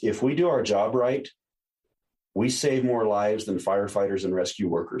If we do our job right, we save more lives than firefighters and rescue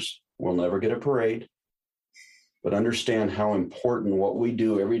workers. We'll never get a parade, but understand how important what we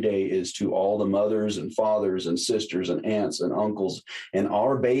do every day is to all the mothers and fathers and sisters and aunts and uncles and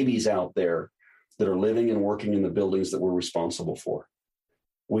our babies out there that are living and working in the buildings that we're responsible for.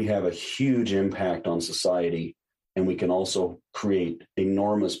 We have a huge impact on society, and we can also create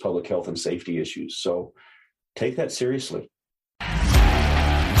enormous public health and safety issues. So take that seriously.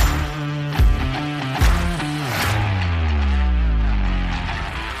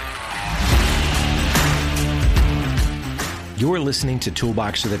 You're listening to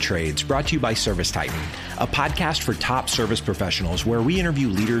Toolbox of the Trades, brought to you by ServiceTitan, a podcast for top service professionals where we interview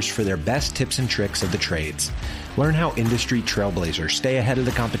leaders for their best tips and tricks of the trades. Learn how industry trailblazers stay ahead of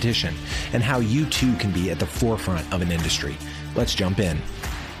the competition and how you too can be at the forefront of an industry. Let's jump in.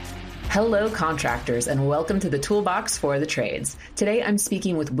 Hello, contractors, and welcome to the Toolbox for the Trades. Today, I'm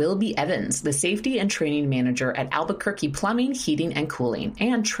speaking with Wilby Evans, the Safety and Training Manager at Albuquerque Plumbing, Heating, and Cooling,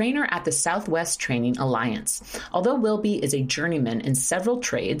 and trainer at the Southwest Training Alliance. Although Wilby is a journeyman in several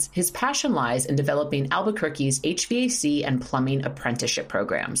trades, his passion lies in developing Albuquerque's HVAC and plumbing apprenticeship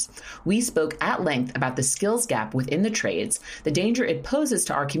programs. We spoke at length about the skills gap within the trades, the danger it poses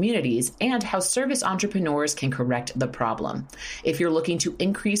to our communities, and how service entrepreneurs can correct the problem. If you're looking to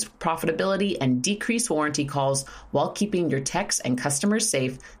increase profitability and decrease warranty calls while keeping your techs and customers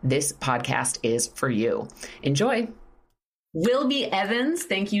safe, this podcast is for you. Enjoy. Wilby Evans,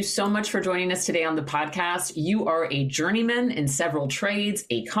 thank you so much for joining us today on the podcast. You are a journeyman in several trades,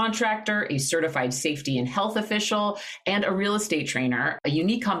 a contractor, a certified safety and health official, and a real estate trainer, a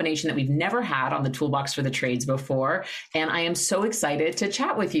unique combination that we've never had on the Toolbox for the Trades before. And I am so excited to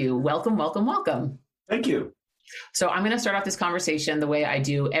chat with you. Welcome, welcome, welcome. Thank you. So I'm going to start off this conversation the way I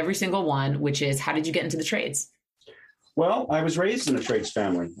do every single one, which is, how did you get into the trades? Well, I was raised in a trades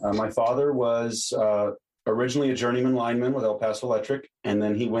family. My father was originally a journeyman lineman with El Paso Electric, and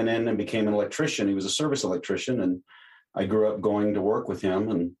then he went in and became an electrician. He was a service electrician, and I grew up going to work with him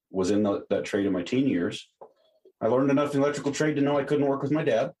and was in that trade in my teen years. I learned enough in the electrical trade to know I couldn't work with my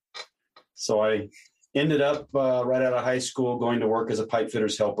dad. So I ended up right out of high school going to work as a pipe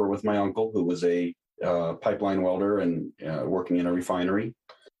fitter's helper with my uncle, who was a pipeline welder and working in a refinery.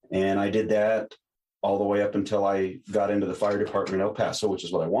 And I did that all the way up until I got into the fire department in El Paso, which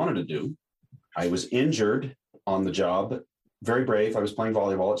is what I wanted to do. I was injured on the job, very brave. I was playing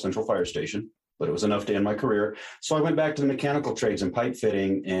volleyball at Central Fire Station, but it was enough to end my career. So I went back to the mechanical trades and pipe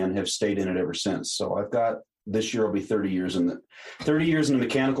fitting and have stayed in it ever since. So I've got, this year will be 30 years in the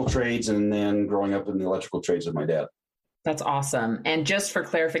mechanical trades, and then growing up in the electrical trades with my dad. That's awesome. And just for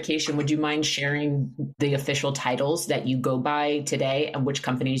clarification, would you mind sharing the official titles that you go by today and which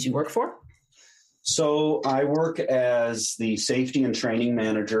companies you work for? So I work as the Safety and Training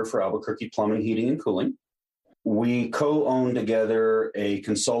Manager for Albuquerque Plumbing, Heating, and Cooling. We co-own together a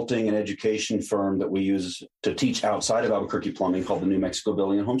consulting and education firm that we use to teach outside of Albuquerque Plumbing called the New Mexico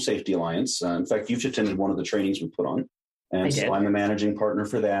Building and Home Safety Alliance. In fact, you've attended one of the trainings we put on. And so I'm the managing partner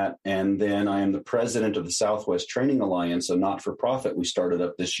for that. And then I am the president of the Southwest Training Alliance, a not-for-profit we started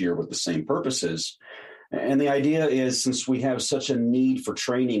up this year with the same purposes. And the idea is, since we have such a need for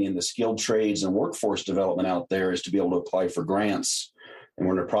training in the skilled trades and workforce development out there, is to be able to apply for grants. And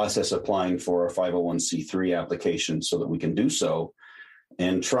we're in the process of applying for a 501c3 application so that we can do so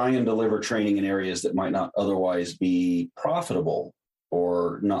and try and deliver training in areas that might not otherwise be profitable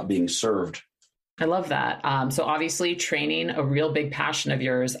or not being served. I love that. So obviously training, a real big passion of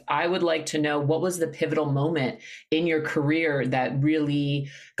yours. I would like to know, what was the pivotal moment in your career that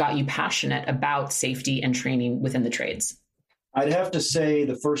really got you passionate about safety and training within the trades? I'd have to say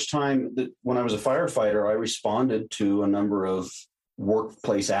the first time that when I was a firefighter, I responded to a number of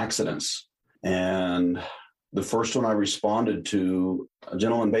workplace accidents. And the first one I responded to, a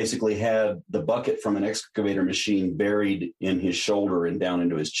gentleman basically had the bucket from an excavator machine buried in his shoulder and down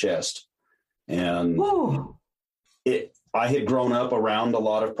into his chest. And I had grown up around a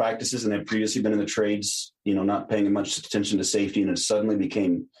lot of practices and had previously been in the trades, not paying much attention to safety. And it suddenly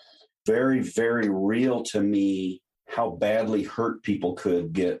became very, very real to me how badly hurt people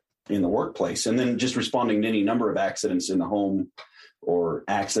could get in the workplace. And then just responding to any number of accidents in the home or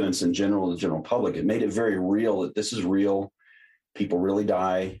accidents in general, the general public, it made it very real that this is real. People really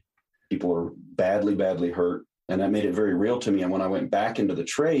die. People are badly, badly hurt. And that made it very real to me. And when I went back into the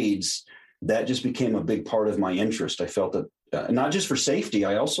trades, that just became a big part of my interest. I felt that not just for safety,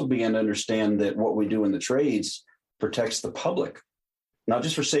 I also began to understand that what we do in the trades protects the public, not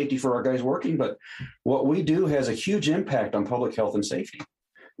just for safety for our guys working, but what we do has a huge impact on public health and safety.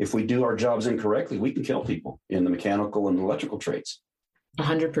 If we do our jobs incorrectly, we can kill people in the mechanical and electrical trades.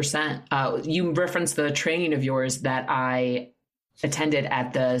 100%. You referenced the training of yours that I attended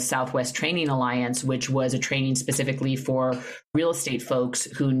at the Southwest Training Alliance, which was a training specifically for real estate folks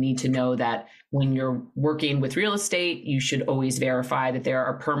who need to know that when you're working with real estate, you should always verify that there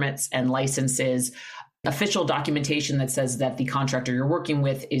are permits and licenses, official documentation that says that the contractor you're working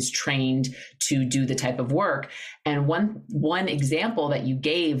with is trained to do the type of work. And one example that you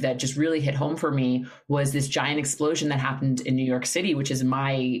gave that just really hit home for me was this giant explosion that happened in New York City, which is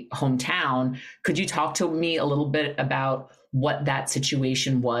my hometown. Could you talk to me a little bit about what that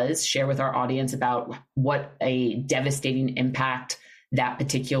situation was? Share with our audience about what a devastating impact that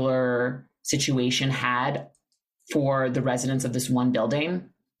particular situation had for the residents of this one building.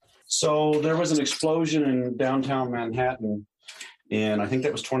 So there was an explosion in downtown Manhattan, and I think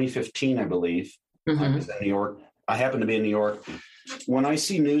that was 2015, I believe. I was in New York. I happened to be in New York. When I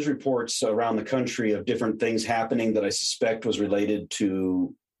see news reports around the country of different things happening that I suspect was related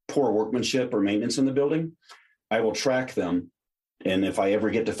to poor workmanship or maintenance in the building, I will track them. And if I ever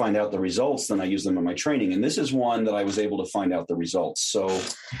get to find out the results, then I use them in my training. And this is one that I was able to find out the results. So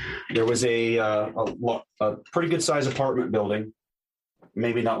there was a pretty good size apartment building.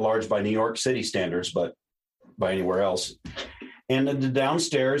 Maybe not large by New York City standards, but by anywhere else. And the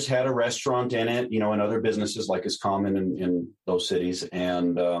downstairs had a restaurant in it, and other businesses like is common in those cities.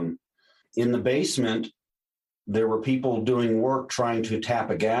 And in the basement, there were people doing work trying to tap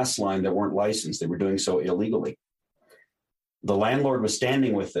a gas line that weren't licensed. They were doing so illegally. The landlord was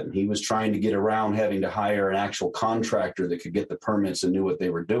standing with them. He was trying to get around having to hire an actual contractor that could get the permits and knew what they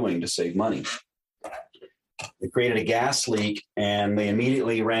were doing to save money. They created a gas leak, and they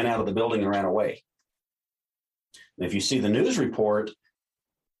immediately ran out of the building and ran away. And if you see the news report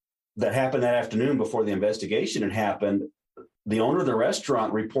that happened that afternoon before the investigation had happened, the owner of the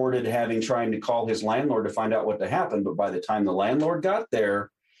restaurant reported trying to call his landlord to find out what had happened. But by the time the landlord got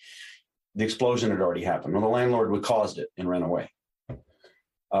there, the explosion had already happened. Well, the landlord had caused it and ran away. There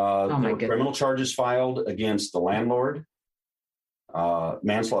were criminal charges filed against the landlord.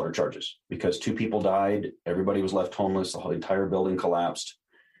 Manslaughter charges because 2 people died. Everybody was left homeless. The whole entire building collapsed.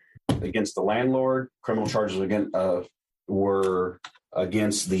 Against the landlord, criminal charges were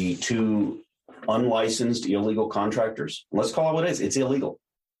against the 2 unlicensed illegal contractors. Let's call it what it is. It's illegal.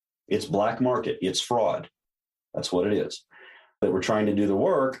 It's black market. It's fraud. That's what it is. That were trying to do the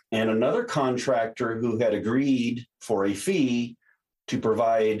work. And another contractor who had agreed for a fee to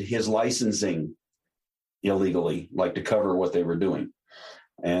provide his licensing illegally, like to cover what they were doing.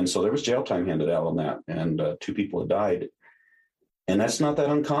 And so there was jail time handed out on that, and 2 people had died. And that's not that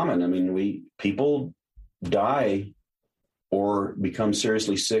uncommon. I mean, people die or become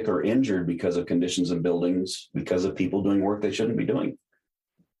seriously sick or injured because of conditions in buildings, because of people doing work they shouldn't be doing.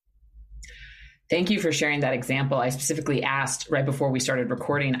 Thank you for sharing that example. I specifically asked right before we started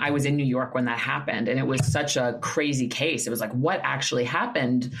recording. I was in New York when that happened, and it was such a crazy case. It was like, what actually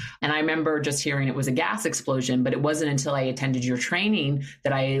happened? And I remember just hearing it was a gas explosion, but it wasn't until I attended your training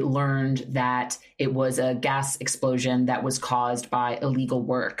that I learned that it was a gas explosion that was caused by illegal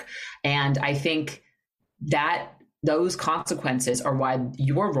work. And I think that those consequences are why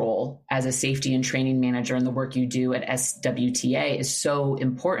your role as a safety and training manager and the work you do at SWTA is so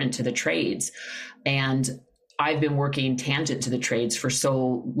important to the trades. And I've been working tangent to the trades for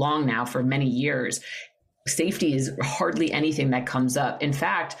so long now, for many years. Safety is hardly anything that comes up. In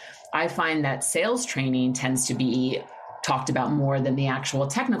fact, I find that sales training tends to be talked about more than the actual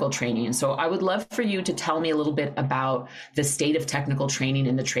technical training. And so I would love for you to tell me a little bit about the state of technical training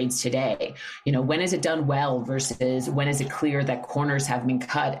in the trades today. When is it done well versus when is it clear that corners have been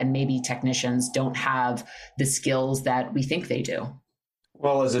cut and maybe technicians don't have the skills that we think they do?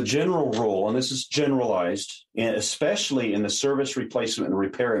 Well, as a general rule, and this is generalized, and especially in the service replacement and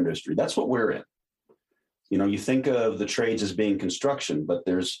repair industry, that's what we're in. You think of the trades as being construction, but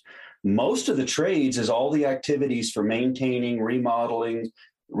most of the trades is all the activities for maintaining, remodeling,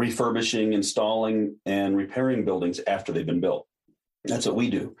 refurbishing, installing, and repairing buildings after they've been built. That's what we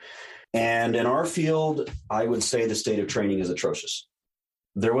do. And in our field, I would say the state of training is atrocious.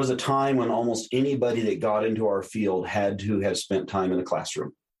 There was a time when almost anybody that got into our field had to have spent time in the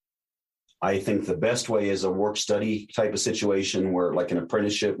classroom. I think the best way is a work study type of situation where, like an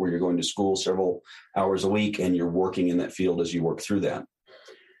apprenticeship, where you're going to school several hours a week and you're working in that field as you work through that.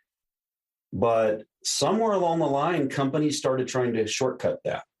 But somewhere along the line, companies started trying to shortcut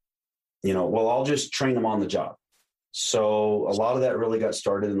that. I'll just train them on the job. So a lot of that really got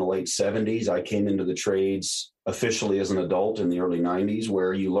started in the late 70s. I came into the trades officially as an adult in the early 90s,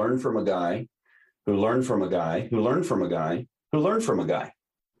 where you learn from a guy who learned from a guy who learned from a guy who learned from a guy.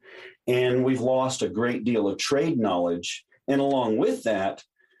 And we've lost a great deal of trade knowledge And along with that,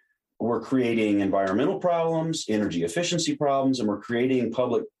 we're creating environmental problems, energy efficiency problems, and we're creating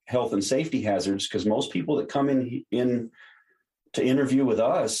public health and safety hazards because most people that come in to interview with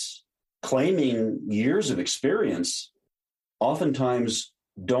us claiming years of experience oftentimes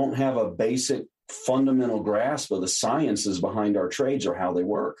don't have a basic fundamental grasp of the sciences behind our trades or how they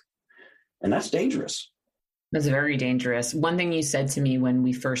work. And that's dangerous. That's very dangerous. One thing you said to me when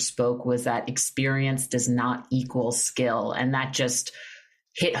we first spoke was that experience does not equal skill. And that just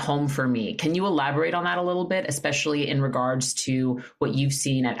hit home for me. Can you elaborate on that a little bit, especially in regards to what you've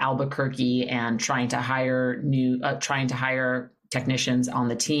seen at Albuquerque and trying to hire technicians on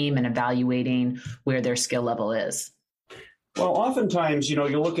the team and evaluating where their skill level is? Well, oftentimes, you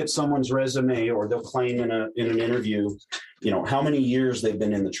look at someone's resume or they'll claim in an interview, how many years they've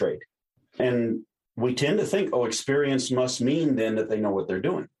been in the trade. And we tend to think, experience must mean then that they know what they're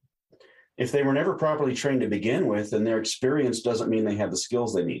doing. If they were never properly trained to begin with, then their experience doesn't mean they have the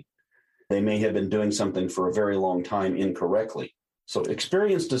skills they need. They may have been doing something for a very long time incorrectly. So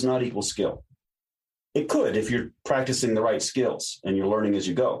experience does not equal skill. It could if you're practicing the right skills and you're learning as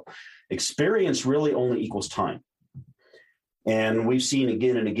you go. Experience really only equals time. And we've seen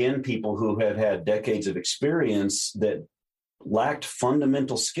again and again people who have had decades of experience that lacked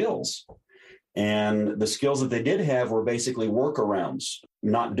fundamental skills. And the skills that they did have were basically workarounds,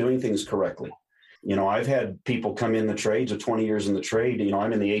 not doing things correctly. I've had people come in the trades of 20 years in the trade.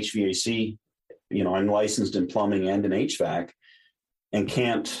 I'm in the HVAC, I'm licensed in plumbing and in HVAC and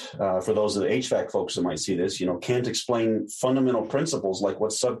can't, for those of the HVAC folks that might see this, can't explain fundamental principles like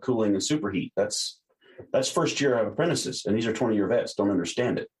what's subcooling and superheat. That's first year apprentices. And these are 20-year vets, don't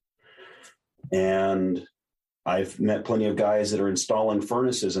understand it. And I've met plenty of guys that are installing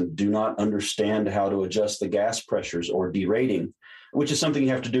furnaces and do not understand how to adjust the gas pressures or derating, which is something you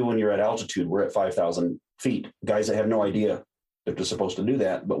have to do when you're at altitude. We're at 5,000 feet. Guys that have no idea that they're supposed to do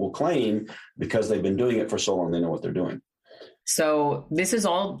that, but will claim because they've been doing it for so long, they know what they're doing. So this is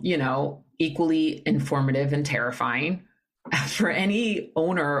all, equally informative and terrifying. For any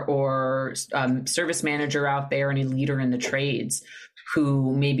owner or service manager out there, any leader in the trades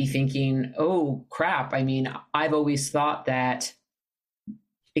who may be thinking, oh, crap. I mean, I've always thought that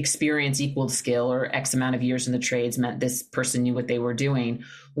experience equaled skill or X amount of years in the trades meant this person knew what they were doing.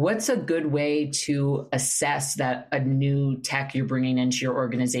 What's a good way to assess that a new tech you're bringing into your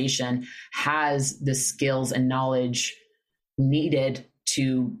organization has the skills and knowledge needed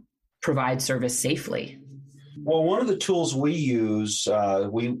to provide service safely? Well, one of the tools we use,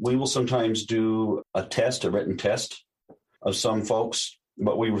 we will sometimes do a written test of some folks,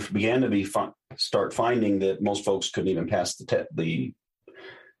 but we began to start finding that most folks couldn't even pass the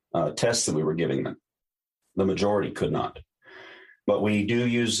tests that we were giving them. The majority could not. But we do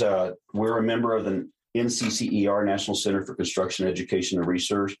use, we're a member of the NCCER, National Center for Construction Education and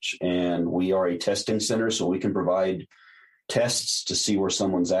Research, and we are a testing center, so we can provide tests to see where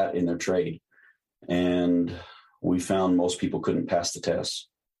someone's at in their trade. And we found most people couldn't pass the tests.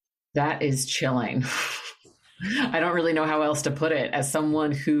 That is chilling. I don't really know how else to put it. As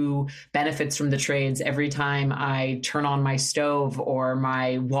someone who benefits from the trades, every time I turn on my stove or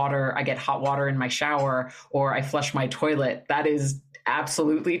my water, I get hot water in my shower, or I flush my toilet, that is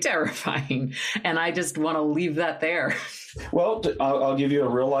absolutely terrifying. And I just want to leave that there. Well, I'll give you a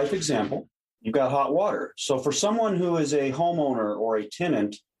real life example. You've got hot water. So for someone who is a homeowner or a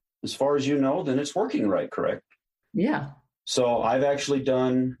tenant, as far as you know, then it's working right, correct? Yeah. So I've actually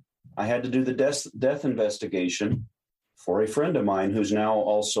I had to do the death investigation for a friend of mine who's now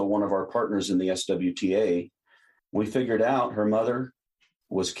also one of our partners in the SWTA. We figured out her mother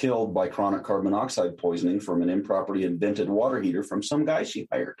was killed by chronic carbon monoxide poisoning from an improperly invented water heater from some guy she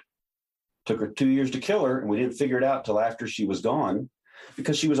hired. Took her 2 years to kill her, and we didn't figure it out till after she was gone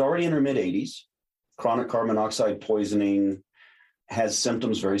because she was already in her mid-80s. Chronic carbon monoxide poisoning has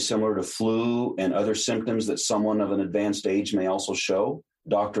symptoms very similar to flu and other symptoms that someone of an advanced age may also show.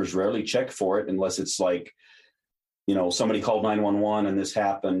 Doctors rarely check for it unless it's like, somebody called 911 and this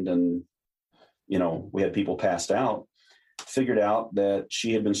happened and, we had people passed out. Figured out that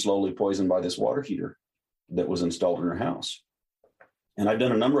she had been slowly poisoned by this water heater that was installed in her house. And I've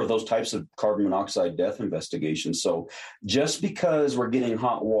done a number of those types of carbon monoxide death investigations. So just because we're getting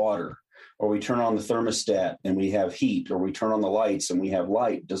hot water, or we turn on the thermostat and we have heat, or we turn on the lights and we have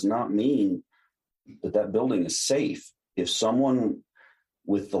light, does not mean that building is safe. If someone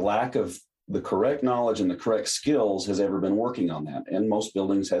with the lack of the correct knowledge and the correct skills has ever been working on that, and most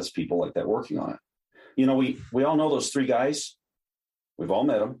buildings has people like that working on it. We all know those three guys. We've all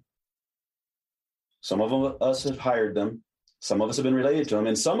met them. Some of us have hired them. Some of us have been related to them.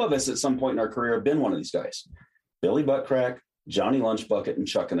 And some of us at some point in our career have been one of these guys. Billy Butt Crack, Johnny Lunch Bucket, and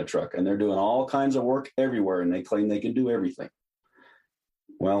Chuck in a Truck. And they're doing all kinds of work everywhere, and they claim they can do everything.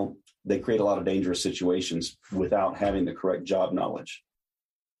 Well, they create a lot of dangerous situations without having the correct job knowledge.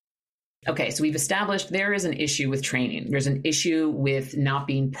 Okay, so we've established there is an issue with training. There's an issue with not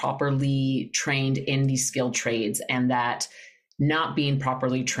being properly trained in these skilled trades, and that not being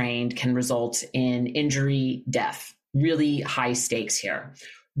properly trained can result in injury, death, really high stakes here.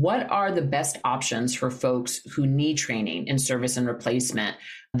 What are the best options for folks who need training in service and replacement,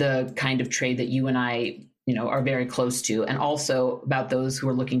 the kind of trade that you and I, are very close to, and also about those who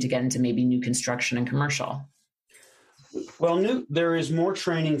are looking to get into maybe new construction and commercial? Well, there is more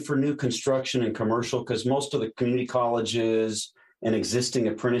training for new construction and commercial because most of the community colleges and existing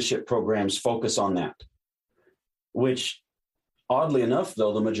apprenticeship programs focus on that, which oddly enough,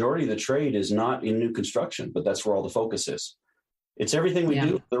 though, the majority of the trade is not in new construction, but that's where all the focus is. It's everything we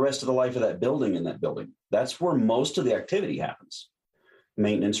do for the rest of the life of that building in that building. That's where most of the activity happens.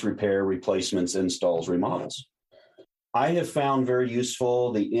 Maintenance, repair, replacements, installs, remodels. I have found very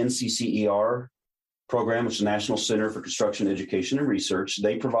useful the NCCER program, which is the National Center for Construction Education and Research.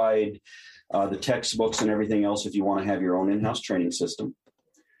 They provide the textbooks and everything else if you want to have your own in-house training system.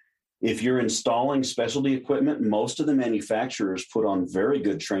 If you're installing specialty equipment, most of the manufacturers put on very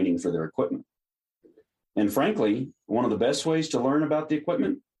good training for their equipment. And frankly, one of the best ways to learn about the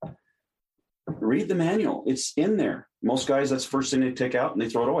equipment, read the manual. It's in there. Most guys, that's the first thing they take out and they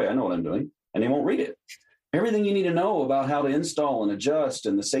throw it away. I know what I'm doing. And they won't read it. Everything you need to know about how to install and adjust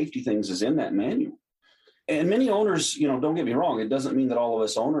and the safety things is in that manual. And many owners, don't get me wrong, it doesn't mean that all of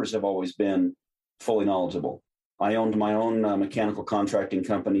us owners have always been fully knowledgeable. I owned my own mechanical contracting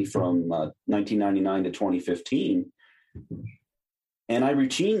company from 1999 to 2015. And I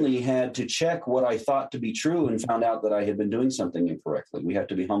routinely had to check what I thought to be true and found out that I had been doing something incorrectly. We have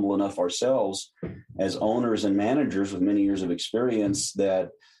to be humble enough ourselves as owners and managers with many years of experience that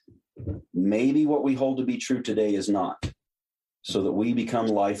maybe what we hold to be true today is not, so that we become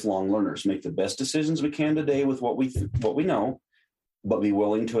lifelong learners, make the best decisions we can today with what we know, but be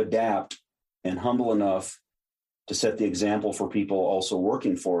willing to adapt and humble enough to set the example for people also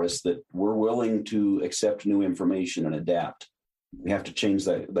working for us that we're willing to accept new information and adapt. We have to change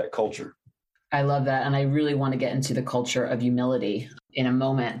that culture. I love that. And I really want to get into the culture of humility in a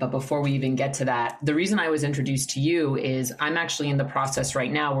moment. But before we even get to that, the reason I was introduced to you is I'm actually in the process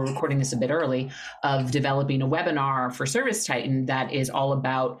right now, we're recording this a bit early, of developing a webinar for ServiceTitan that is all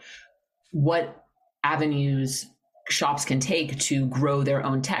about what avenues shops can take to grow their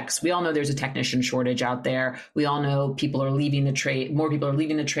own techs. We all know there's a technician shortage out there. We all know people are leaving the trade. More people are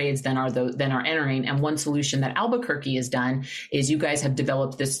leaving the trades than are entering. And one solution that Albuquerque has done is you guys have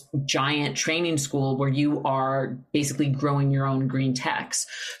developed this giant training school where you are basically growing your own green techs.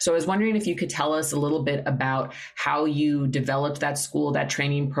 So I was wondering if you could tell us a little bit about how you developed that school, that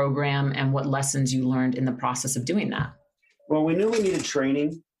training program, and what lessons you learned in the process of doing that. Well, we knew we needed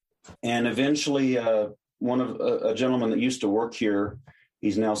training, and eventually a gentleman that used to work here,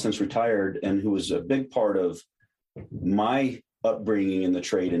 he's now since retired, and who was a big part of my upbringing in the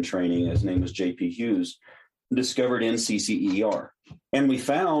trade and training, his name was J.P. Hughes, discovered NCCER. And we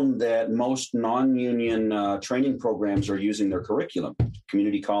found that most non-union training programs are using their curriculum.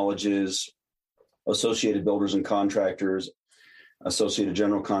 Community colleges, Associated Builders and Contractors, Associated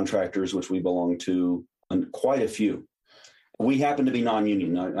General Contractors, which we belong to, and quite a few. We happen to be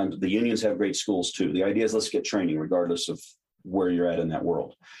non-union. The unions have great schools too. The idea is let's get training regardless of where you're at in that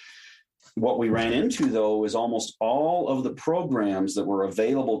world. What we ran into, though, is almost all of the programs that were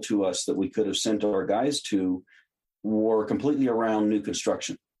available to us that we could have sent our guys to were completely around new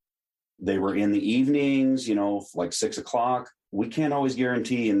construction. They were in the evenings, like 6 o'clock. We can't always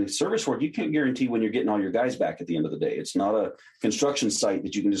guarantee in the service work, you can't guarantee when you're getting all your guys back at the end of the day. It's not a construction site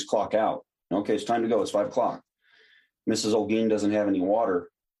that you can just clock out. Okay, it's time to go. It's 5 o'clock. Mrs. Olguin doesn't have any water.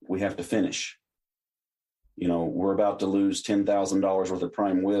 We have to finish. We're about to lose $10,000 worth of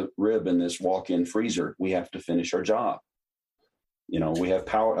prime rib in this walk-in freezer. We have to finish our job. We have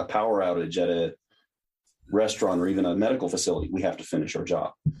a power outage at a restaurant or even a medical facility. We have to finish our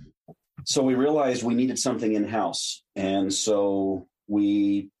job. So we realized we needed something in-house. And so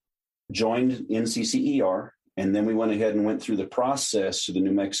we joined NCCER. And then we went ahead and went through the process to the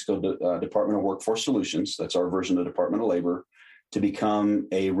New Mexico Department of Workforce Solutions, that's our version of the Department of Labor, to become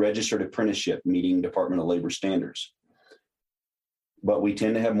a registered apprenticeship meeting Department of Labor standards. But we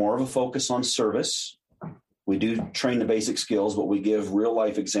tend to have more of a focus on service. We do train the basic skills, but we give real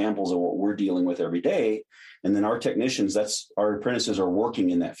life examples of what we're dealing with every day. And then our technicians, our apprentices are working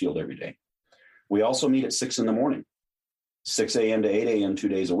in that field every day. We also meet at 6 in the morning, 6 a.m. to 8 a.m. 2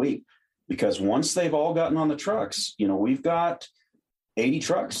 days a week. Because once they've all gotten on the trucks, we've got 80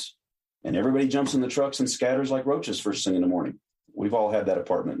 trucks and everybody jumps in the trucks and scatters like roaches first thing in the morning. We've all had that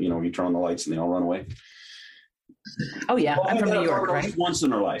apartment, you turn on the lights and they all run away. Oh yeah. I'm from New York, right? Once in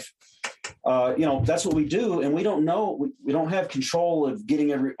their life. That's what we do. And we don't know, we don't have control of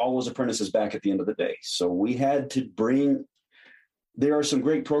getting all those apprentices back at the end of the day. So we had to there are some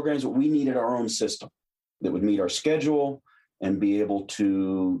great programs, but we needed our own system that would meet our schedule and be able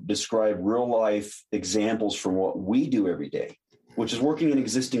to describe real life examples from what we do every day, which is working in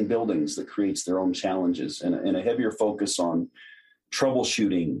existing buildings that creates their own challenges and a heavier focus on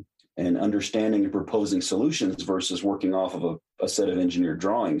troubleshooting and understanding and proposing solutions versus working off of a set of engineered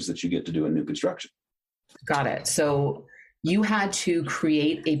drawings that you get to do in new construction. Got it. So you had to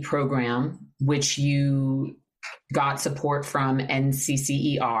create a program which you got support from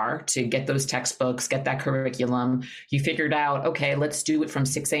NCCER to get those textbooks, get that curriculum. You figured out, okay, let's do it from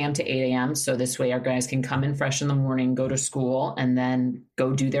 6 a.m. to 8 a.m. So this way our guys can come in fresh in the morning, go to school, and then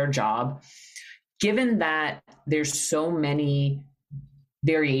go do their job. Given that there's so many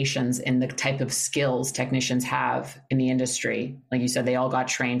variations in the type of skills technicians have in the industry. Like you said, they all got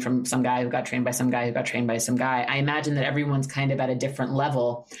trained from some guy who got trained by some guy who got trained by some guy. I imagine that everyone's kind of at a different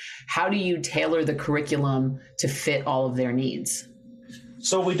level. How do you tailor the curriculum to fit all of their needs?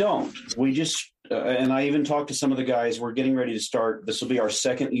 So we don't. We just, and I even talked to some of the guys, we're getting ready to start. This will be our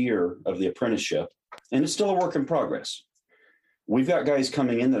second year of the apprenticeship, and it's still a work in progress. We've got guys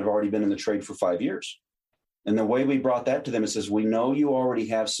coming in that have already been in the trade for 5 years. And the way we brought that to them, it says, we know you already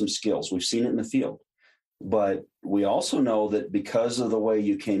have some skills. We've seen it in the field. But we also know that because of the way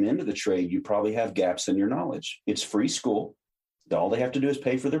you came into the trade, you probably have gaps in your knowledge. It's free school. All they have to do is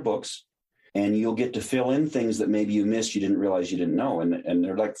pay for their books. And you'll get to fill in things that maybe you missed, you didn't realize you didn't know. And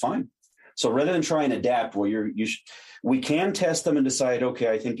they're like, fine. So rather than try and adapt, we can test them and decide, okay,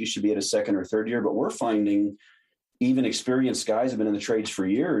 I think you should be at a second or third year. But we're finding even experienced guys have been in the trades for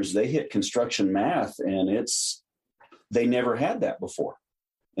years. They hit construction math and they never had that before.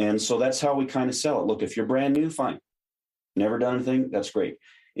 And so that's how we kind of sell it. Look, if you're brand new, fine. Never done anything, that's great.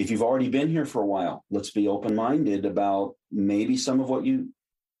 If you've already been here for a while, let's be open-minded about maybe some of what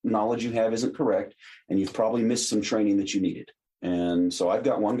knowledge you have isn't correct. And you've probably missed some training that you needed. And so I've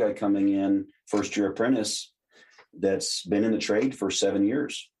got one guy coming in, first year apprentice, that's been in the trade for 7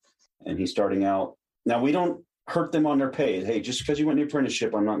 years. And he's starting out. Now we don't hurt them on their pay. Hey, just because you went in the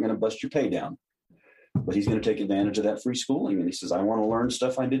apprenticeship, I'm not going to bust your pay down. But he's going to take advantage of that free schooling. And he says, I want to learn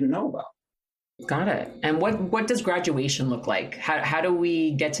stuff I didn't know about. Got it. And what does graduation look like? How do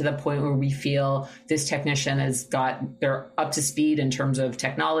we get to the point where we feel this technician they're up to speed in terms of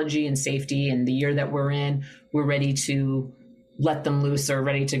technology and safety, and the year that we're in, we're ready to let them loose or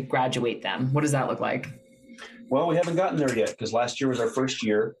ready to graduate them? What does that look like? Well, we haven't gotten there yet because last year was our first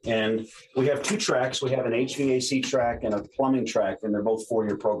year, and we have 2 tracks. We have an HVAC track and a plumbing track, and they're both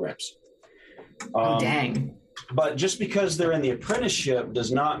 4-year programs. Dang. But just because they're in the apprenticeship does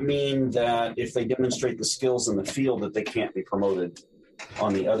not mean that if they demonstrate the skills in the field that they can't be promoted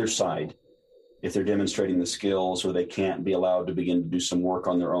on the other side if they're demonstrating the skills, or they can't be allowed to begin to do some work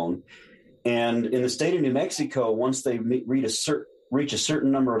on their own. And in the state of New Mexico, once they reach a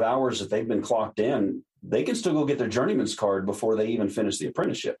certain number of hours that they've been clocked in, they can still go get their journeyman's card before they even finish the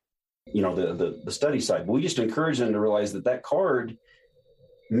apprenticeship, the study side. We just encourage them to realize that card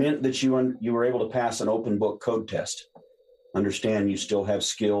meant that you were able to pass an open book code test. Understand you still have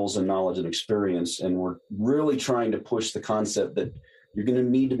skills and knowledge and experience. And we're really trying to push the concept that you're going to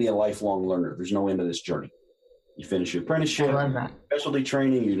need to be a lifelong learner. There's no end to this journey. You finish your apprenticeship, specialty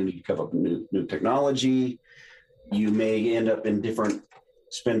training, you're going to need to cover up new technology. You may end up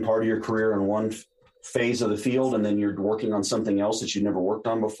spend part of your career in one phase of the field, and then you're working on something else that you've never worked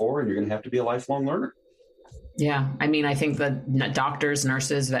on before, and you're going to have to be a lifelong learner. Yeah. I mean, I think that doctors,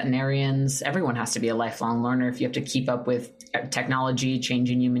 nurses, veterinarians, everyone has to be a lifelong learner if you have to keep up with technology,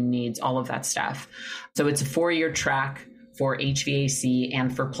 changing human needs, all of that stuff. So it's a 4-year track for HVAC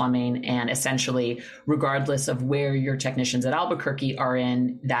and for plumbing. And essentially, regardless of where your technicians at Albuquerque are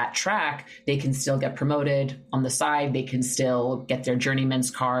in that track, they can still get promoted on the side. They can still get their journeyman's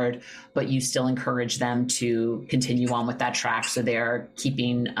card, but you still encourage them to continue on with that track. So they're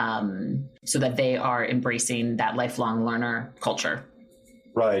keeping, so that they are embracing that lifelong learner culture.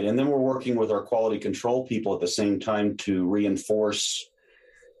 Right. And then we're working with our quality control people at the same time to reinforce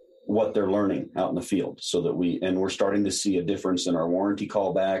what they're learning out in the field, so that we're starting to see a difference in our warranty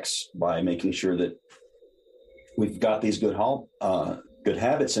callbacks by making sure that we've got these good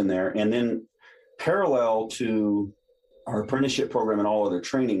habits in there. And then parallel to our apprenticeship program and all other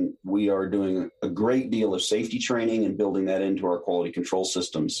training, we are doing a great deal of safety training and building that into our quality control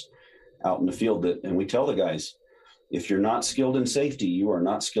systems out in the field and we tell the guys, if you're not skilled in safety, you are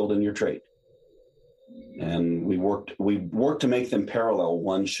not skilled in your trade. And we work to make them parallel.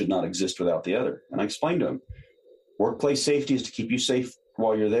 One should not exist without the other. And I explained to them, workplace safety is to keep you safe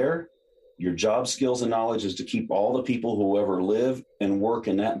while you're there. Your job skills and knowledge is to keep all the people who ever live and work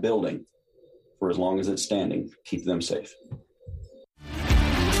in that building for as long as it's standing, keep them safe.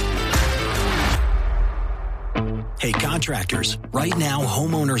 Hey, contractors, right now,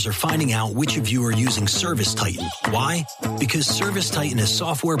 homeowners are finding out which of you are using ServiceTitan. Why? Because ServiceTitan is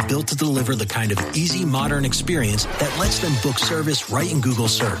software built to deliver the kind of easy, modern experience that lets them book service right in Google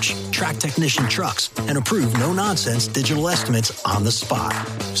Search, track technician trucks, and approve no-nonsense digital estimates on the spot.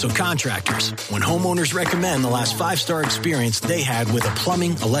 So contractors, when homeowners recommend the last 5-star experience they had with a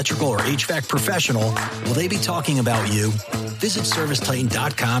plumbing, electrical, or HVAC professional, will they be talking about you? Visit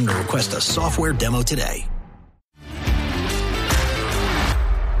ServiceTitan.com to request a software demo today.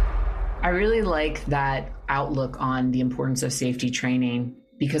 I really like that outlook on the importance of safety training,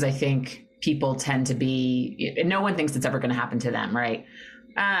 because I think people tend to be, no one thinks it's ever going to happen to them, right?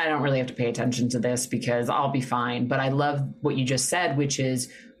 I don't really have to pay attention to this because I'll be fine. But I love what you just said, which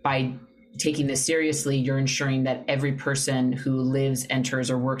is by taking this seriously, you're ensuring that every person who lives,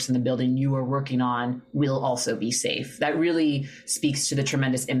 enters, or works in the building you are working on will also be safe. That really speaks to the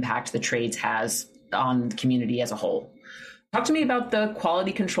tremendous impact the trades has on the community as a whole. Talk to me about the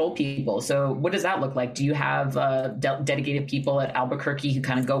quality control people. So what does that look like? Do you have dedicated people at Albuquerque who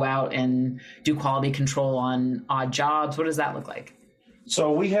kind of go out and do quality control on odd jobs? What does that look like?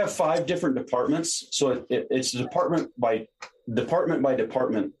 So we have 5 different departments. So it's department by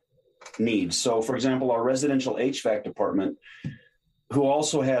department needs. So for example, our residential HVAC department, who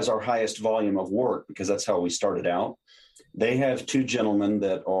also has our highest volume of work, because that's how we started out, they have 2 gentlemen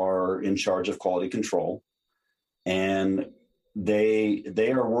that are in charge of quality control. And they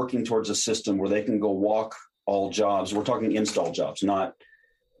are working towards a system where they can go walk all jobs. We're talking install jobs, not,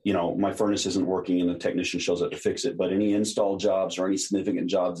 my furnace isn't working and the technician shows up to fix it, but any install jobs or any significant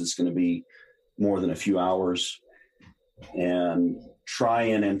jobs that's going to be more than a few hours, and try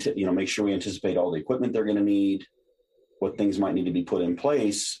and, make sure we anticipate all the equipment they're going to need, what things might need to be put in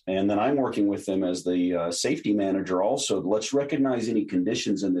place. And then I'm working with them as the safety manager also. Let's recognize any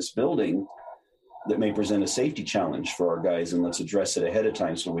conditions in this building that may present a safety challenge for our guys, and let's address it ahead of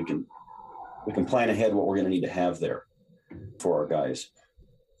time so we can plan ahead what we're going to need to have there for our guys.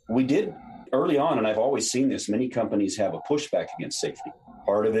 We did early on, and I've always seen this, many companies have a pushback against safety.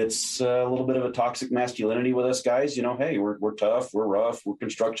 Part of it's a little bit of a toxic masculinity with us guys. Hey, we're tough, we're rough, we're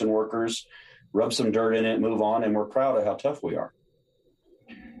construction workers, rub some dirt in it, move on, and we're proud of how tough we are.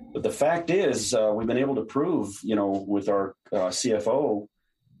 But the fact is, we've been able to prove, with our CFO,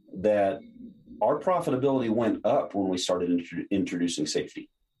 that our profitability went up when we started introducing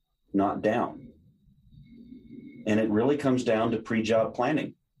safety, not down. And it really comes down to pre-job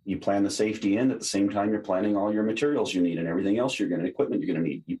planning. You plan the safety in at the same time you're planning all your materials you need and everything else equipment you're going to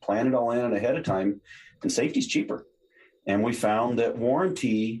need. You plan it all in ahead of time, and safety's cheaper. And we found that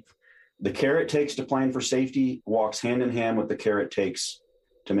warranty, the care it takes to plan for safety, walks hand in hand with the care it takes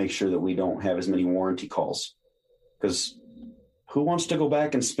to make sure that we don't have as many warranty calls. Because who wants to go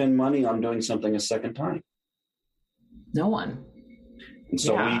back and spend money on doing something a second time? No one. And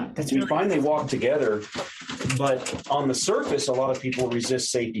so we find they walk together, but on the surface, a lot of people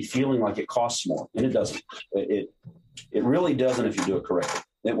resist safety feeling like it costs more, and it doesn't. It really doesn't if you do it correctly.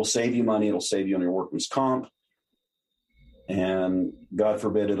 It will save you money. It'll save you on your workman's comp. And God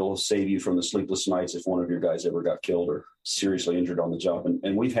forbid, it'll save you from the sleepless nights if one of your guys ever got killed or seriously injured on the job.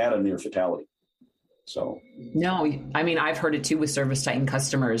 And we've had a near fatality. So no, I've heard it too with ServiceTitan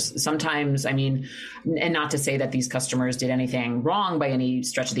customers. Sometimes, and not to say that these customers did anything wrong by any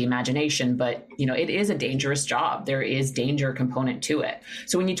stretch of the imagination, but it is a dangerous job. There is danger component to it.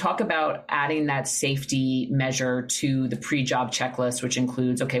 So when you talk about adding that safety measure to the pre-job checklist, which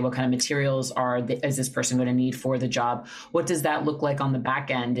includes, okay, what kind of materials is this person going to need for the job? What does that look like on the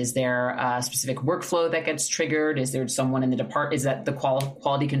back end? Is there a specific workflow that gets triggered? Is there someone in the department? Is that the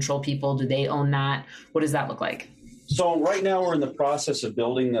quality control people? Do they own that? What does that look like? So right now we're in the process of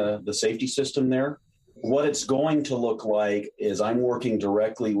building the safety system there. What it's going to look like is I'm working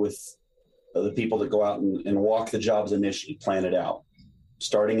directly with the people that go out and walk the jobs initially, plan it out,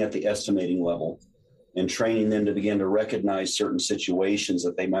 starting at the estimating level and training them to begin to recognize certain situations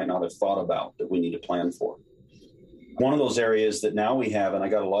that they might not have thought about that we need to plan for. One of those areas that now we have, and I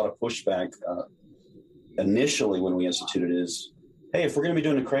got a lot of pushback initially when we instituted, is, hey, if we're going to be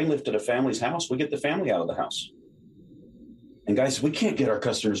doing a crane lift at a family's house, we get the family out of the house. And guys, we can't get our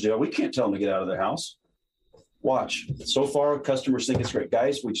customers to do it. We can't tell them to get out of their house. Watch. So far, customers think it's great.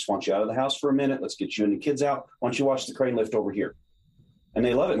 Guys, we just want you out of the house for a minute. Let's get you and the kids out. Why don't you watch the crane lift over here? And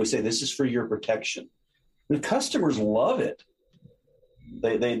they love it. And we say, this is for your protection. And the customers love it.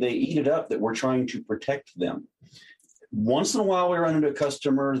 They eat it up that we're trying to protect them. Once in a while, we run into a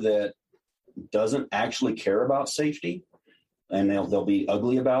customer that doesn't actually care about safety, and they'll be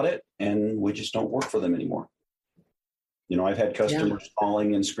ugly about it, and we just don't work for them anymore. You know, I've had customers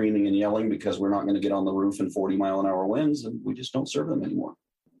calling and screaming and yelling because we're not going to get on the roof in 40-mile-an-hour winds, and we just don't serve them anymore.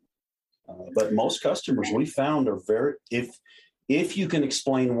 But most customers we found are very, if you can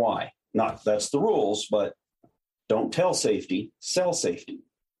explain why, not that's the rules, but don't tell safety, sell safety.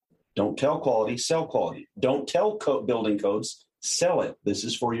 Don't tell quality, sell quality. Don't tell building codes, sell it. This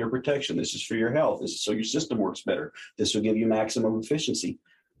is for your protection. This is for your health. This is so your system works better. This will give you maximum efficiency.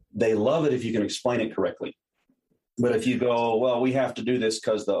 They love it if you can explain it correctly. But if you go, well, we have to do this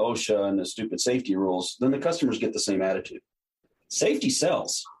because the OSHA and the stupid safety rules, then the customers get the same attitude. Safety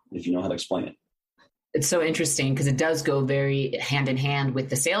sells if you know how to explain it. It's so interesting because it does go very hand in hand with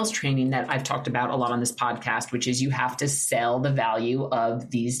the sales training that I've talked about a lot on this podcast, which is you have to sell the value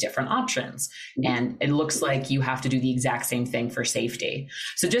of these different options. And it looks like you have to do the exact same thing for safety.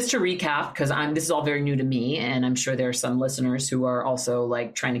 So just to recap, because this is all very new to me, and I'm sure there are some listeners who are also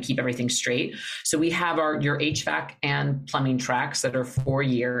like trying to keep everything straight. So we have your HVAC and plumbing tracks that are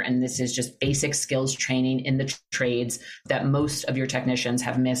 4-year, and this is just basic skills training in the trades that most of your technicians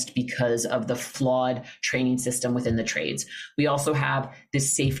have missed because of the flawed training system within the trades. We also have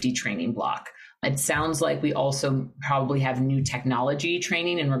this safety training block. It sounds like we also probably have new technology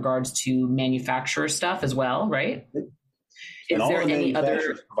training in regards to manufacturer stuff as well, right? Is there any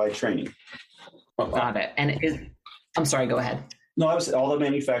other provide training? Got it. And I'm sorry, go ahead. No, all the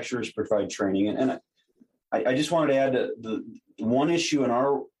manufacturers provide training, and I just wanted to add the one issue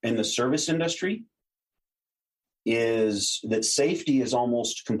in the service industry is that safety is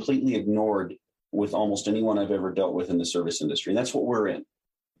almost completely ignored with almost anyone I've ever dealt with in the service industry. And that's what we're in.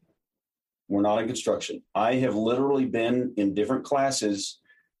 We're not in construction. I have literally been in different classes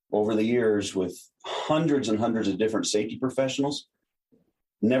over the years with hundreds and hundreds of different safety professionals,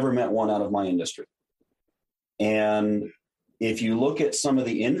 never met one out of my industry. And if you look at some of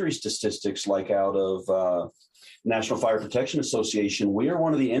the injury statistics, like out of National Fire Protection Association, we are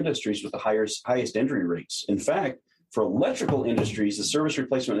one of the industries with the highest injury rates. In fact, for electrical industries, the service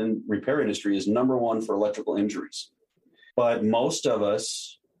replacement and repair industry is number one for electrical injuries. But most of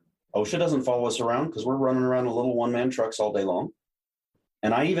us, OSHA doesn't follow us around because we're running around in little one-man trucks all day long.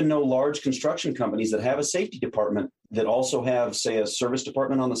 And I even know large construction companies that have a safety department that also have, say, a service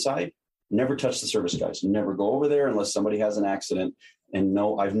department on the side. Never touch the service guys. Never go over there unless somebody has an accident. And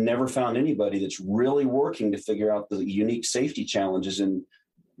no, I've never found anybody that's really working to figure out the unique safety challenges in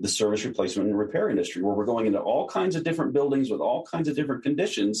the service replacement and repair industry, where we're going into all kinds of different buildings with all kinds of different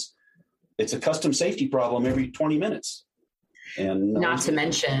conditions. It's a custom safety problem every 20 minutes. And not to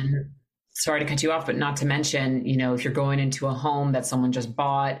mention, sorry to cut you off, but not to mention, if you're going into a home that someone just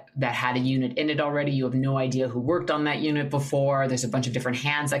bought that had a unit in it already, you have no idea who worked on that unit before. There's a bunch of different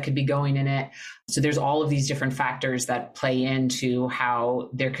hands that could be going in it. So there's all of these different factors that play into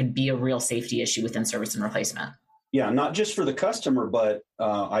how there could be a real safety issue within service and replacement. Yeah, not just for the customer, but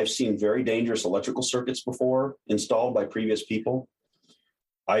I've seen very dangerous electrical circuits before installed by previous people.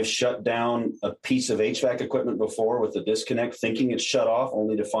 I've shut down a piece of HVAC equipment before with a disconnect, thinking it's shut off,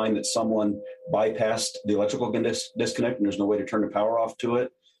 only to find that someone bypassed the electrical disconnect and there's no way to turn the power off to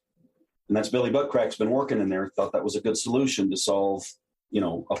it. And that's Billy Buttcrack's been working in there, thought that was a good solution to solve,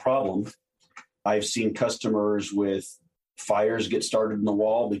 a problem. I've seen customers with fires get started in the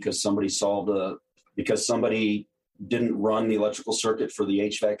wall because somebody didn't run the electrical circuit for the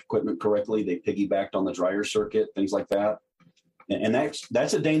HVAC equipment correctly. They piggybacked on the dryer circuit, things like that. And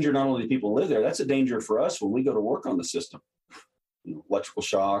that's a danger not only to people who live there, that's a danger for us when we go to work on the system. Electrical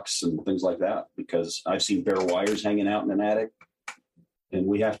shocks and things like that, because I've seen bare wires hanging out in an attic, and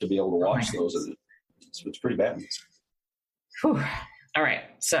we have to be able to watch those. It's pretty bad. Whew. All right.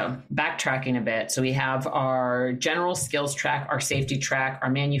 So backtracking a bit. So we have our general skills track, our safety track, our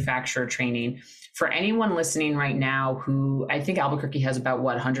manufacturer training. For anyone listening right now who, I think Albuquerque has about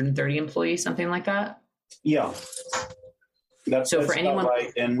 130 employees, something like that? Yeah. That's for anyone,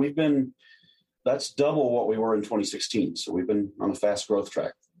 right. And that's double what we were in 2016. So we've been on a fast growth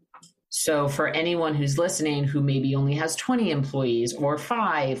track. So for anyone who's listening who maybe only has 20 employees or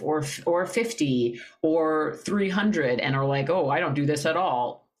 5 or 50 or 300 and are like, oh, I don't do this at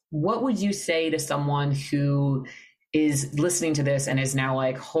all. What would you say to someone who is listening to this and is now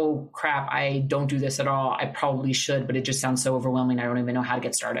like, oh crap, I don't do this at all. I probably should, but it just sounds so overwhelming. I don't even know how to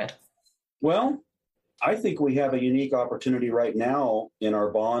get started. Well, I think we have a unique opportunity right now in our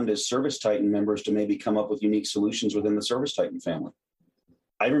bond as Service Titan members to maybe come up with unique solutions within the Service Titan family.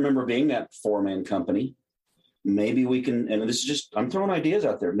 I remember being that 4-man company. Maybe we can, and this is just, I'm throwing ideas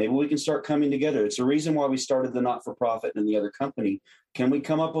out there. Maybe we can start coming together. It's the reason why we started the not-for-profit and the other company. Can we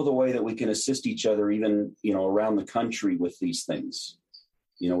come up with a way that we can assist each other even, around the country with these things,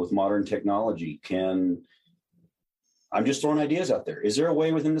 with modern technology? I'm just throwing ideas out there. Is there a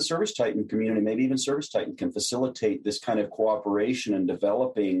way within the Service Titan community, maybe even Service Titan can facilitate this kind of cooperation and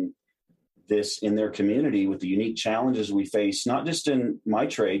developing this in their community with the unique challenges we face, not just in my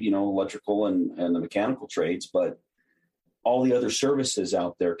trade, electrical and the mechanical trades, but all the other services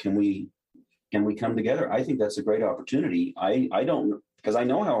out there? Can we come together? I think that's a great opportunity. I don't, because I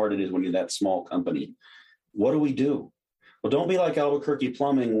know how hard it is when you're that small company. What do we do? Well, don't be like Albuquerque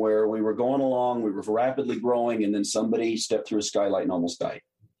Plumbing, where we were going along, we were rapidly growing, and then somebody stepped through a skylight and almost died.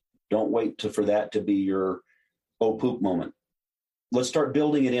 Don't wait for that to be your oh poop moment. Let's start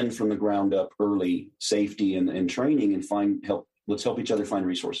building it in from the ground up early, safety and training, and let's help each other find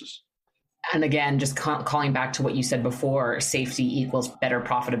resources. And again, just calling back to what you said before, safety equals better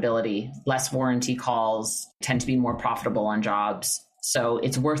profitability. Less warranty calls tend to be more profitable on jobs. So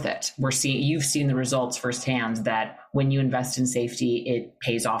it's worth it. You've seen the results firsthand that when you invest in safety, it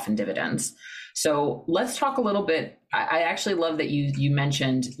pays off in dividends. So let's talk a little bit. I actually love that you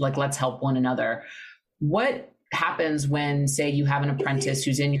mentioned, let's help one another. What happens when, say, you have an apprentice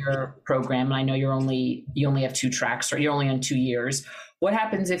who's in your program, and I know you only have 2 tracks, or you're only on 2 years. What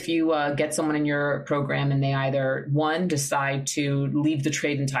happens if you get someone in your program and they either, one, decide to leave the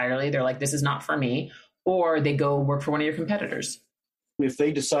trade entirely, they're like, this is not for me, or they go work for one of your competitors? If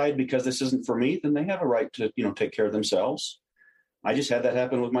they decide, because this isn't for me, then they have a right to, take care of themselves. I just had that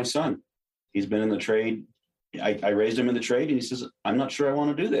happen with my son. He's been in the trade. I raised him in the trade, and he says, I'm not sure I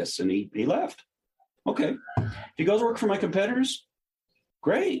want to do this. And he left. Okay. If he goes work for my competitors,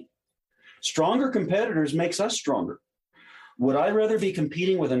 great. Stronger competitors makes us stronger. Would I rather be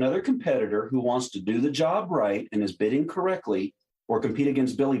competing with another competitor who wants to do the job right and is bidding correctly, or compete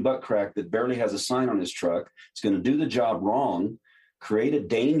against Billy Buttcrack that barely has a sign on his truck, is going to do the job wrong, create a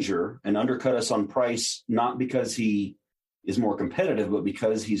danger, and undercut us on price, not because he is more competitive, but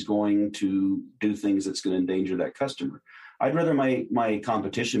because he's going to do things that's going to endanger that customer? I'd rather my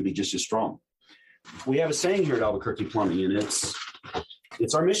competition be just as strong. We have a saying here at Albuquerque Plumbing, and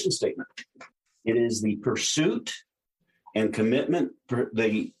it's our mission statement. It is the pursuit and commitment,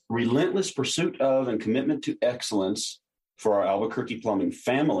 the relentless pursuit of and commitment to excellence for our Albuquerque Plumbing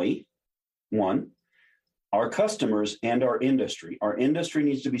family, one, our customers, and our industry. Our industry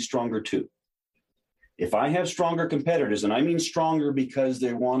needs to be stronger too. If I have stronger competitors, and I mean stronger because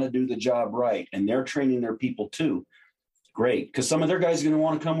they want to do the job right and they're training their people too, great, because some of their guys are going to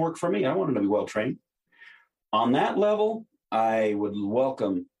want to come work for me. I want them to be well trained. On that level, I would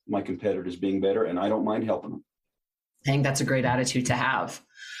welcome my competitors being better, and I don't mind helping them. I think that's a great attitude to have.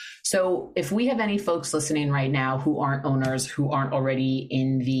 So if we have any folks listening right now who aren't owners, who aren't already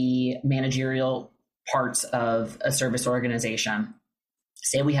in the managerial parts of a service organization,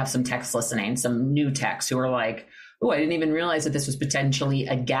 say we have some techs listening, some new techs who are like, oh, I didn't even realize that this was potentially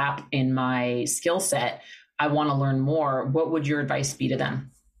a gap in my skill set. I want to learn more. What would your advice be to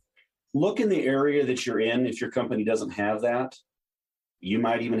them? Look in the area that you're in. If your company doesn't have that, you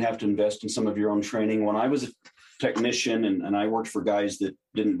might even have to invest in some of your own training. When I was a technician and I worked for guys that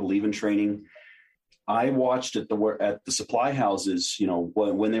didn't believe in training, I watched at the supply houses,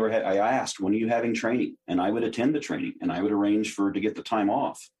 when they were, I asked, when are you having training? And I would attend the training, and I would arrange to get the time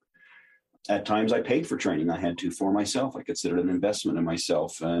off. At times I paid for training. I had to for myself. I considered it an investment in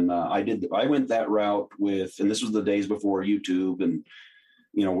myself. And I went that route and this was the days before YouTube and,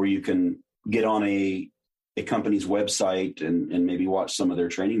 where you can get on a company's website and maybe watch some of their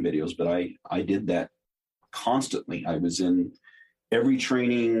training videos. But I did that constantly. I was in every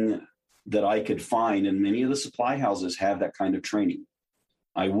training that I could find, and many of the supply houses have that kind of training.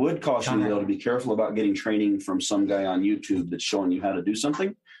 I would caution you, though, to be careful about getting training from some guy on YouTube that's showing you how to do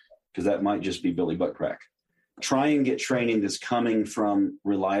something, because that might just be Billy Buttcrack. Try and get training that's coming from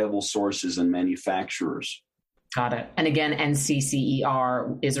reliable sources and manufacturers. Got it. And again,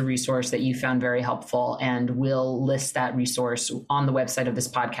 NCCER is a resource that you found very helpful, and we'll list that resource on the website of this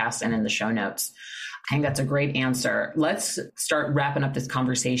podcast and in the show notes. I think that's a great answer. Let's start wrapping up this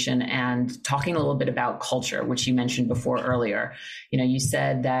conversation and talking a little bit about culture, which you mentioned before earlier. You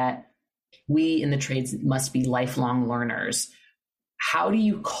said that we in the trades must be lifelong learners. How do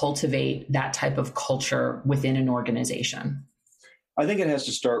you cultivate that type of culture within an organization? I think it has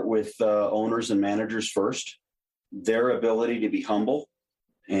to start with owners and managers first. Their ability to be humble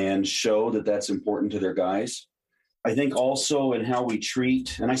and show that that's important to their guys. I think also in how we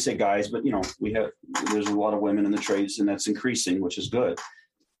treat, and I say guys, but there's a lot of women in the trades, and that's increasing, which is good.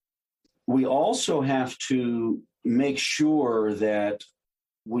 We also have to make sure that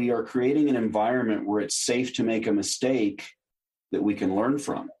we are creating an environment where it's safe to make a mistake that we can learn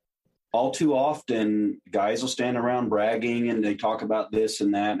from. All too often, guys will stand around bragging and they talk about this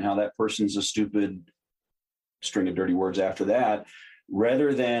and that and how that person's a stupid string of dirty words after that,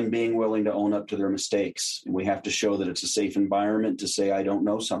 rather than being willing to own up to their mistakes. And we have to show that it's a safe environment to say, I don't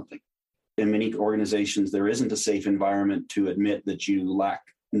know something. In many organizations, there isn't a safe environment to admit that you lack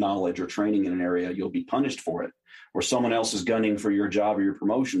knowledge or training in an area. You'll be punished for it. Or someone else is gunning for your job or your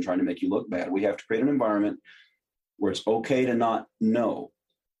promotion, trying to make you look bad. We have to create an environment where it's okay to not know,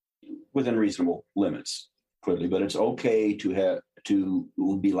 within reasonable limits, clearly, but it's okay to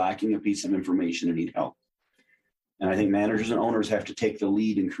be lacking a piece of information and need help. And I think managers and owners have to take the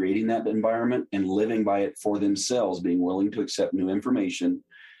lead in creating that environment and living by it for themselves, being willing to accept new information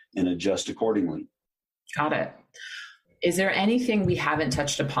and adjust accordingly. Got it. Is there anything we haven't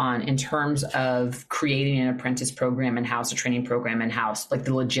touched upon in terms of creating an apprentice program in-house, a training program in-house, like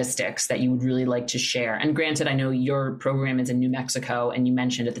the logistics that you would really like to share? And granted, I know your program is in New Mexico, and you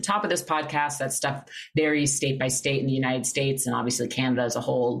mentioned at the top of this podcast that stuff varies state by state in the United States, and obviously Canada is a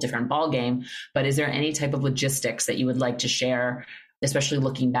whole different ballgame. But is there any type of logistics that you would like to share, especially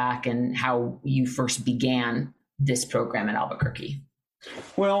looking back and how you first began this program in Albuquerque?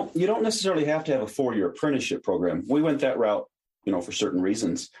 Well, you don't necessarily have to have a 4-year apprenticeship program. We went that route, for certain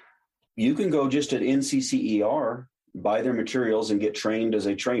reasons. You can go just at NCCER, buy their materials and get trained as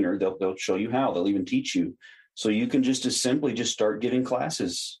a trainer. They'll show you how. They'll even teach you. So you can just as simply just start giving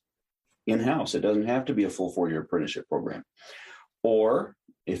classes in-house. It doesn't have to be a full 4-year apprenticeship program. Or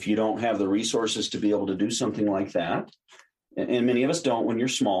if you don't have the resources to be able to do something like that, and many of us don't when you're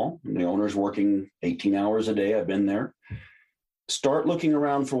small, the owner's working 18 hours a day. I've been there. Start looking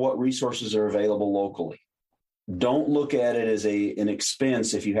around for what resources are available locally. Don't look at it as an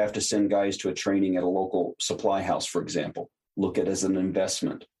expense if you have to send guys to a training at a local supply house, for example. Look at it as an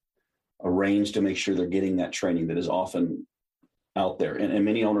investment. Arrange to make sure they're getting that training that is often out there. And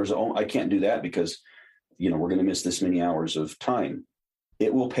many owners, I can't do that because, we're going to miss this many hours of time.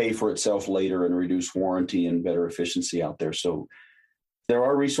 It will pay for itself later and reduce warranty and better efficiency out there. So there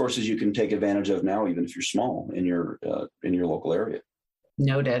are resources you can take advantage of now, even if you're small in your local area.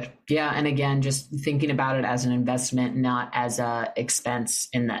 Noted. Yeah. And again, just thinking about it as an investment, not as a expense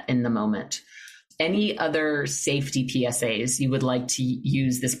in the moment. Any other safety PSAs you would like to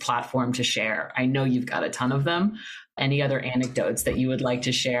use this platform to share? I know you've got a ton of them. Any other anecdotes that you would like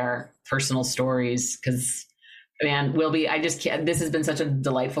to share, personal stories? Because man, Wilby, this has been such a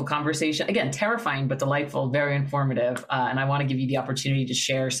delightful conversation. Again, terrifying, but delightful, very informative. And I want to give you the opportunity to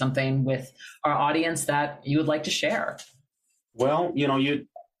share something with our audience that you would like to share. Well, you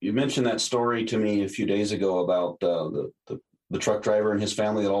mentioned that story to me a few days ago about the truck driver and his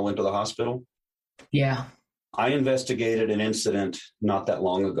family that all went to the hospital. Yeah. I investigated an incident not that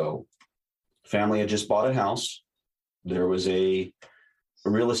long ago. Family had just bought a house. There was a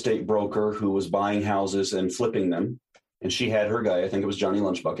real estate broker who was buying houses and flipping them. And she had her guy, I think it was Johnny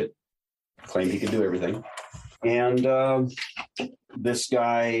Lunchbucket, claimed he could do everything. And this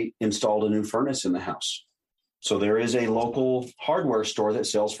guy installed a new furnace in the house. So there is a local hardware store that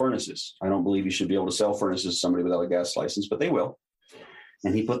sells furnaces. I don't believe you should be able to sell furnaces to somebody without a gas license, but they will.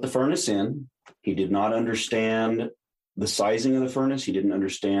 And he put the furnace in. He did not understand the sizing of the furnace. He didn't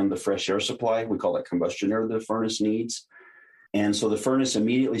understand the fresh air supply. We call that combustion air the furnace needs. And so the furnace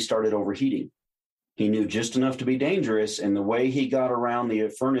immediately started overheating. He knew just enough to be dangerous. And the way he got around the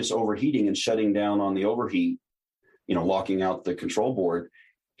furnace overheating and shutting down on the overheat, locking out the control board,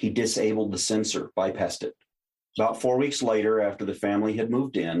 he disabled the sensor, bypassed it. About 4 weeks later, after the family had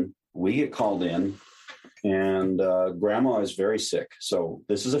moved in, we get called in, and grandma is very sick. So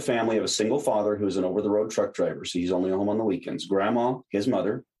this is a family of a single father who is an over-the-road truck driver. So he's only home on the weekends. Grandma, his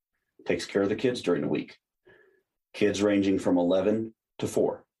mother, takes care of the kids during the week. Kids ranging from 11 to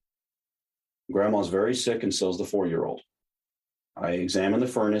 4. Grandma's very sick, and so's the 4-year-old. I examine the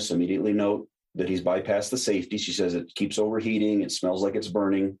furnace, immediately note that he's bypassed the safety. She says it keeps overheating. It smells like it's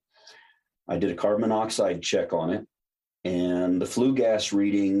burning. I did a carbon monoxide check on it, and the flue gas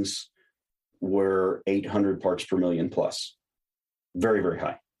readings were 800 parts per million plus. Very, very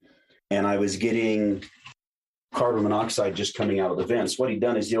high. And I was getting carbon monoxide just coming out of the vents. What he'd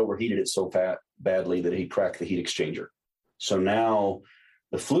done is he overheated it so badly that he cracked the heat exchanger. So now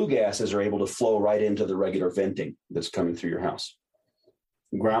the flue gases are able to flow right into the regular venting that's coming through your house.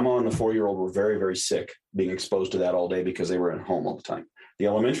 Grandma and the 4-year-old were very, very sick, being exposed to that all day because they were at home all the time. The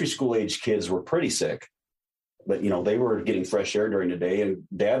elementary school age kids were pretty sick, but they were getting fresh air during the day, and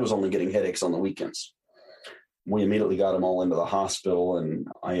Dad was only getting headaches on the weekends. We immediately got them all into the hospital, and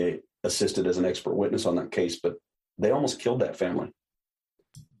I assisted as an expert witness on that case, but they almost killed that family.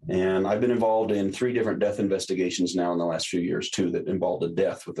 And I've been involved in 3 different death investigations now in the last few years too, that involved a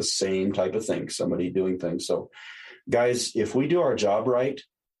death with the same type of thing, somebody doing things. So guys, if we do our job right,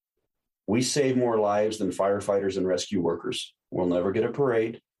 we save more lives than firefighters and rescue workers. We'll never get a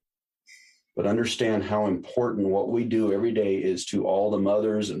parade, but understand how important what we do every day is to all the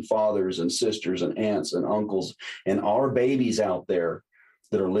mothers and fathers and sisters and aunts and uncles and our babies out there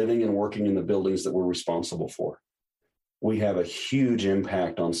that are living and working in the buildings that we're responsible for. We have a huge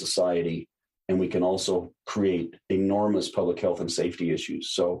impact on society, and we can also create enormous public health and safety issues.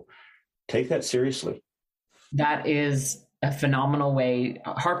 So take that seriously. That is a phenomenal way,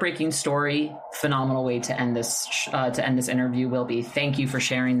 a heartbreaking story, phenomenal way to end this interview, Wilby. Thank you for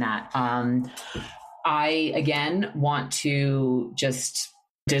sharing that. I, again, want to just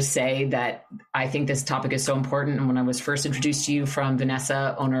say that I think this topic is so important. And when I was first introduced to you from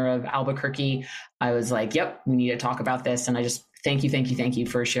Vanessa, owner of Albuquerque, I was like, yep, we need to talk about this. And I just thank you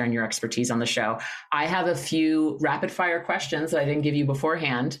for sharing your expertise on the show. I have a few rapid fire questions that I didn't give you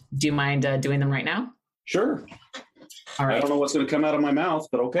beforehand. Do you mind doing them right now? Sure. All right. I don't know what's going to come out of my mouth,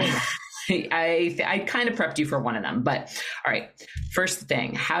 but okay. I kind of prepped you for one of them, but all right. First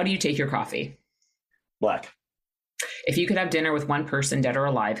thing, how do you take your coffee? Black. If you could have dinner with one person, dead or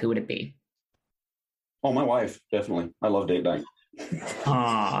alive, who would it be? Oh, my wife, definitely. I love date night.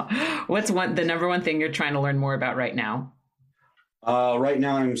 What's the number one thing you're trying to learn more about right now? Right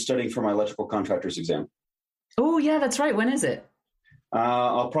now, I'm studying for my electrical contractor's exam. Oh, yeah, that's right. When is it?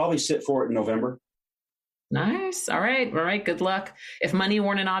 I'll probably sit for it in November. Nice. All right. Good luck. If money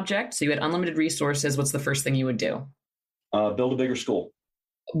weren't an object, so you had unlimited resources, what's the first thing you would do? Build a bigger school.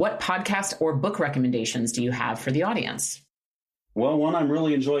 What podcast or book recommendations do you have for the audience? Well, one I'm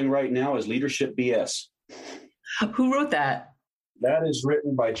really enjoying right now is Leadership BS. Who wrote that? That is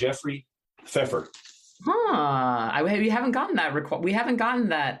written by Jeffrey Pfeffer. We haven't gotten that. We haven't gotten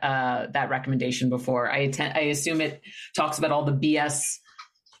that recommendation before. I assume it talks about all the BS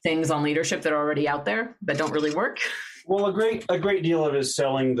things on leadership that are already out there that don't really work. Well, a great deal of it is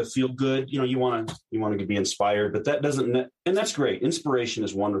selling the feel good. You want to be inspired, but that doesn't, and that's great. Inspiration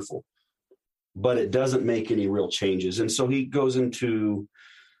is wonderful, but it doesn't make any real changes. And so he goes into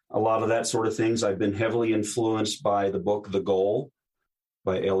a lot of that sort of things. I've been heavily influenced by the book, The Goal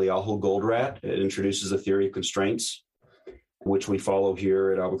by Eliyahu Goldratt. It introduces a theory of constraints, which we follow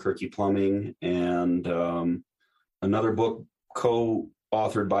here at Albuquerque Plumbing. And another book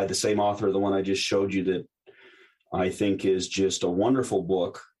co-authored by the same author, the one I just showed you, that I think is just a wonderful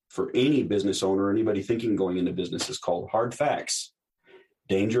book for any business owner, anybody thinking going into business, is called Hard Facts,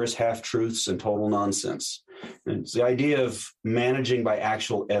 Dangerous Half-Truths and Total Nonsense. And it's the idea of managing by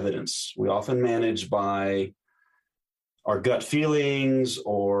actual evidence. We often manage by our gut feelings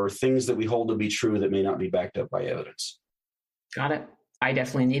or things that we hold to be true that may not be backed up by evidence. Got it. I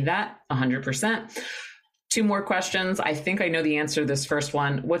definitely need that 100%. 2 more questions. I think I know the answer to this first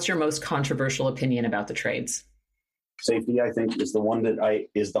one. What's your most controversial opinion about the trades? Safety, I think, is the one that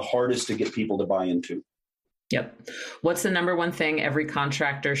is the hardest to get people to buy into. Yep. What's the number one thing every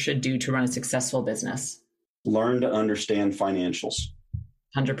contractor should do to run a successful business? Learn to understand financials.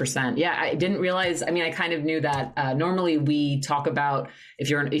 100%. Yeah, I didn't realize. I mean, I kind of knew that. Normally, we talk about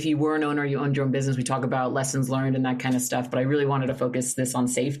if you were an owner, you owned your own business, we talk about lessons learned and that kind of stuff. But I really wanted to focus this on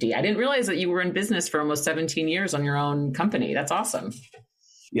safety. I didn't realize that you were in business for almost 17 years on your own company. That's awesome.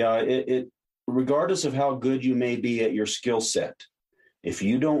 Yeah, it regardless of how good you may be at your skill set, if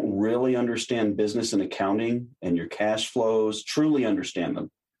you don't really understand business and accounting and your cash flows, truly understand them,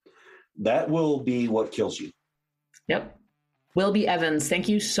 that will be what kills you. Yep. Wilby Evans, thank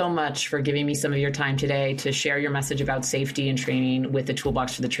you so much for giving me some of your time today to share your message about safety and training with the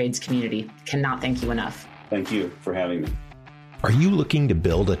Toolbox for the Trades community. Cannot thank you enough. Thank you for having me. Are you looking to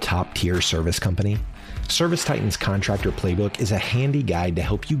build a top-tier service company? ServiceTitan's Contractor Playbook is a handy guide to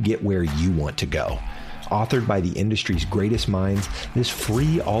help you get where you want to go. Authored by the industry's greatest minds, this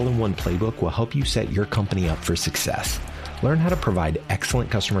free all-in-one playbook will help you set your company up for success. Learn how to provide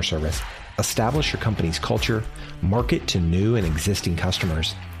excellent customer service, establish your company's culture, market to new and existing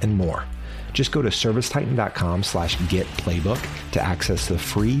customers, and more. Just go to servicetitan.com/getplaybook to access the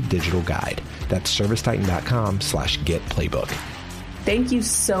free digital guide. That's servicetitan.com/getplaybook. Thank you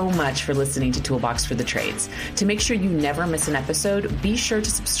so much for listening to Toolbox for the Trades. To make sure you never miss an episode, be sure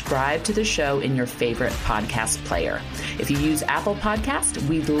to subscribe to the show in your favorite podcast player. If you use Apple Podcast,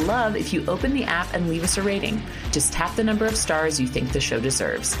 we'd love if you open the app and leave us a rating. Just tap the number of stars you think the show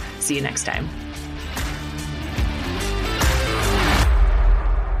deserves. See you next time.